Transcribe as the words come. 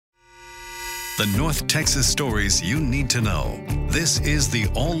The North Texas stories you need to know. This is the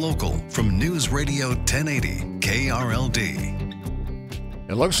All Local from News Radio 1080 KRLD.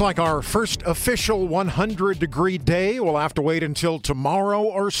 It looks like our first official 100-degree day will have to wait until tomorrow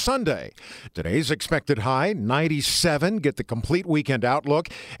or Sunday. Today's expected high, 97. Get the complete weekend outlook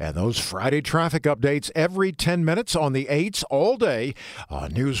and those Friday traffic updates every 10 minutes on the 8s all day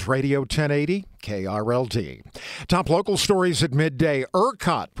on News Radio 1080 KRLD. Top local stories at midday.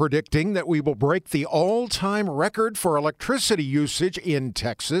 ERCOT predicting that we will break the all-time record for electricity usage in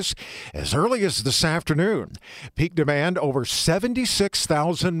Texas as early as this afternoon. Peak demand over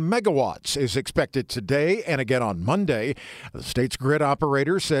 76,000 megawatts is expected today and again on Monday. The state's grid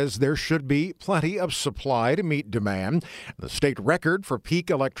operator says there should be plenty of supply to meet demand. The state record for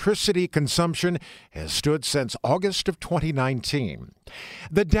peak electricity consumption has stood since August of 2019.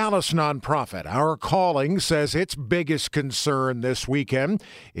 The Dallas nonprofit Our Calling says its biggest concern this weekend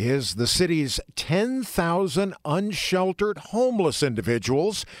is the city's 10,000 unsheltered homeless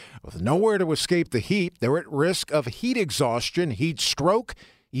individuals with nowhere to escape the heat. They're at risk of heat exhaustion, heat stroke,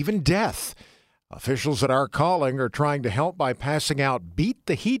 even death. Officials at Our Calling are trying to help by passing out Beat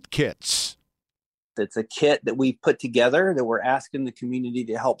the Heat kits. It's a kit that we've put together that we're asking the community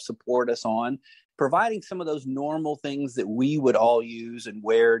to help support us on, providing some of those normal things that we would all use and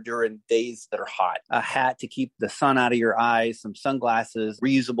wear during days that are hot. A hat to keep the sun out of your eyes, some sunglasses,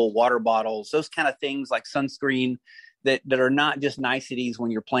 reusable water bottles, those kind of things like sunscreen that are not just niceties when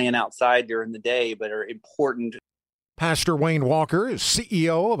you're playing outside during the day, but are important. Pastor Wayne Walker is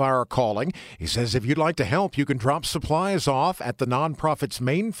CEO of Our Calling. He says if you'd like to help, you can drop supplies off at the nonprofit's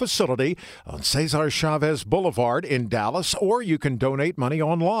main facility on Cesar Chavez Boulevard in Dallas, or you can donate money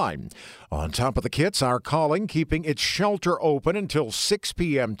online. On top of the kits, Our Calling keeping its shelter open until 6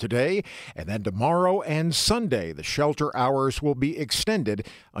 p.m. today, and then tomorrow and Sunday, the shelter hours will be extended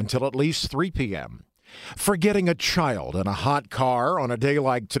until at least 3 p.m. Forgetting a child in a hot car on a day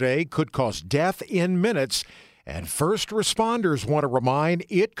like today could cause death in minutes. And first responders want to remind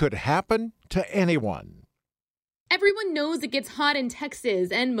it could happen to anyone. Everyone knows it gets hot in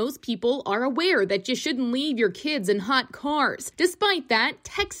Texas, and most people are aware that you shouldn't leave your kids in hot cars. Despite that,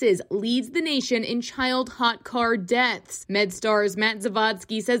 Texas leads the nation in child hot car deaths. MedStar's Matt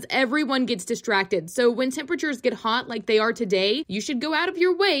Zavodsky says everyone gets distracted, so when temperatures get hot like they are today, you should go out of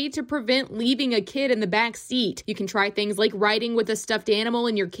your way to prevent leaving a kid in the back seat. You can try things like riding with a stuffed animal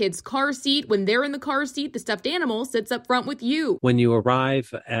in your kid's car seat. When they're in the car seat, the stuffed animal sits up front with you. When you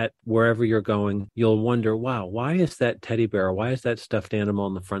arrive at wherever you're going, you'll wonder, wow, why is that teddy bear? Why is that stuffed animal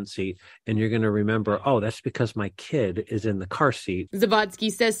in the front seat? And you're going to remember, oh, that's because my kid is in the car seat.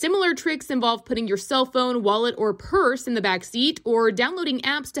 Zavodsky says similar tricks involve putting your cell phone, wallet, or purse in the back seat or downloading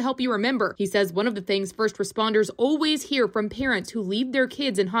apps to help you remember. He says one of the things first responders always hear from parents who leave their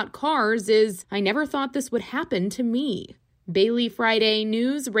kids in hot cars is, I never thought this would happen to me. Bailey Friday,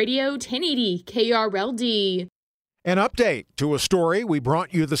 News Radio 1080 KRLD. An update to a story we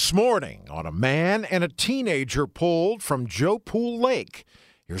brought you this morning on a man and a teenager pulled from Joe Pool Lake.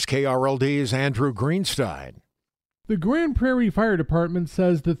 Here's KRLD's Andrew Greenstein. The Grand Prairie Fire Department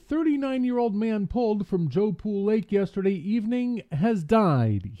says the 39-year-old man pulled from Joe Pool Lake yesterday evening has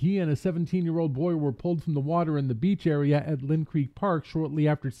died. He and a 17-year-old boy were pulled from the water in the beach area at Lynn Creek Park shortly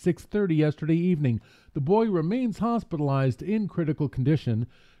after 6:30 yesterday evening. The boy remains hospitalized in critical condition.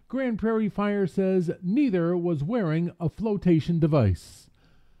 Grand Prairie Fire says neither was wearing a flotation device.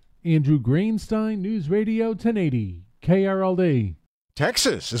 Andrew Greenstein, News Radio 1080, KRLD.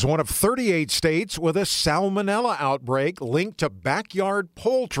 Texas is one of 38 states with a salmonella outbreak linked to backyard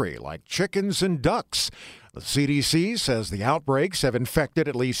poultry like chickens and ducks. The CDC says the outbreaks have infected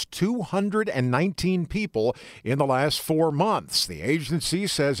at least 219 people in the last 4 months. The agency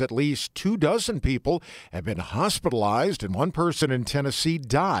says at least 24 people have been hospitalized and one person in Tennessee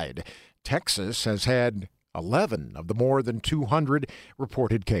died. Texas has had 11 of the more than 200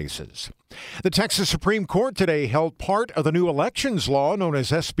 reported cases. The Texas Supreme Court today held part of the new elections law known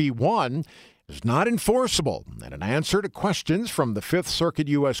as SB 1 is not enforceable. In an answer to questions from the Fifth Circuit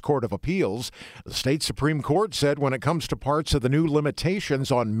U.S. Court of Appeals, the state Supreme Court said when it comes to parts of the new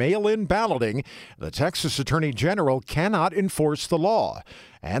limitations on mail-in balloting, the Texas Attorney General cannot enforce the law.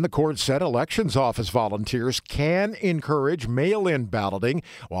 And the court said elections office volunteers can encourage mail-in balloting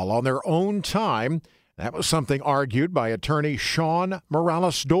while on their own time. That was something argued by attorney Sean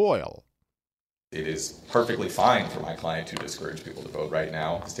Morales Doyle. It is perfectly fine for my client to discourage people to vote right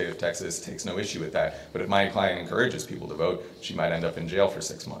now. The state of Texas takes no issue with that. But if my client encourages people to vote, she might end up in jail for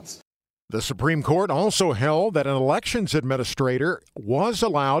 6 months. The Supreme Court also held that an elections administrator was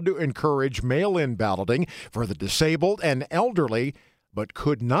allowed to encourage mail-in balloting for the disabled and elderly, but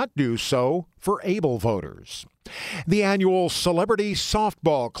could not do so for able voters. The annual Celebrity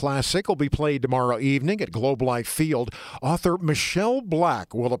Softball Classic will be played tomorrow evening at Globe Life Field. Author Michelle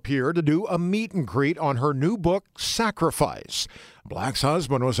Black will appear to do a meet and greet on her new book, Sacrifice. Black's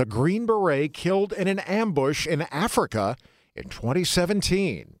husband was a Green Beret killed in an ambush in Africa in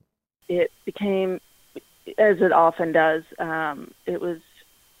 2017. It became, as it often does, it was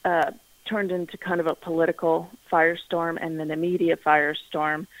turned into kind of a political firestorm and then a media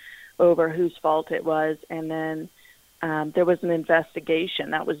firestorm over whose fault it was. And then there was an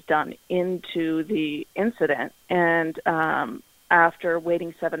investigation that was done into the incident. And after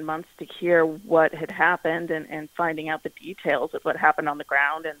waiting 7 months to hear what had happened and finding out the details of what happened on the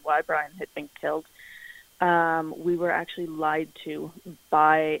ground and why Brian had been killed, we were actually lied to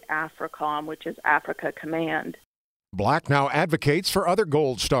by AFRICOM, which is Africa Command. Black now advocates for other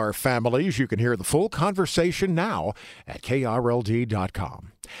Gold Star families. You can hear the full conversation now at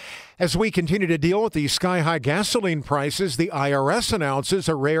KRLD.com. As we continue to deal with the sky-high gasoline prices, the IRS announces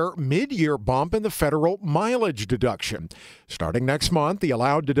a rare mid-year bump in the federal mileage deduction. Starting next month, the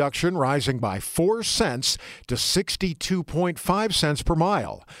allowed deduction rising by 4 cents to 62.5 cents per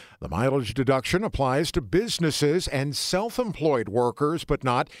mile. The mileage deduction applies to businesses and self-employed workers, but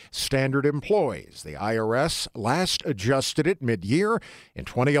not standard employees. The IRS last adjusted it mid-year in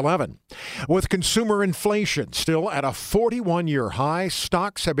 2011. With consumer inflation still at a 41-year high,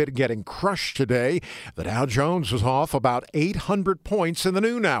 stocks have been getting crushed today. The Dow Jones was off about 800 points in the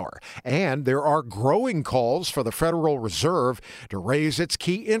noon hour. And there are growing calls for the Federal Reserve to raise its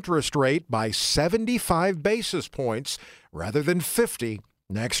key interest rate by 75 basis points rather than 50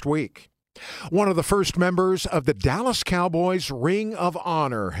 next week. One of the first members of the Dallas Cowboys Ring of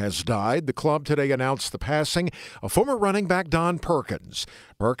Honor has died. The club today announced the passing of former running back Don Perkins.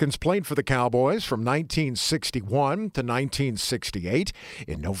 Perkins played for the Cowboys from 1961 to 1968.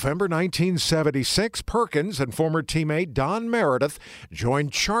 In November 1976, Perkins and former teammate Don Meredith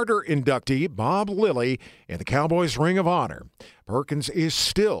joined charter inductee Bob Lilly in the Cowboys Ring of Honor. Perkins is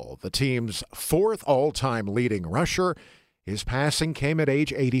still the team's fourth all-time leading rusher. His passing came at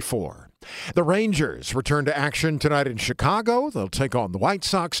age 84. The Rangers return to action tonight in Chicago. They'll take on the White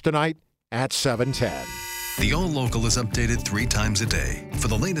Sox tonight at 7:10. The All Local is updated 3 times a day. For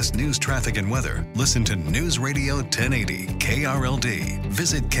the latest news, traffic, and weather, listen to News Radio 1080 KRLD.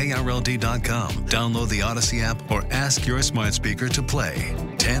 Visit KRLD.com, download the Odyssey app, or ask your smart speaker to play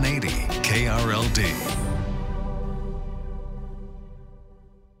 1080 KRLD.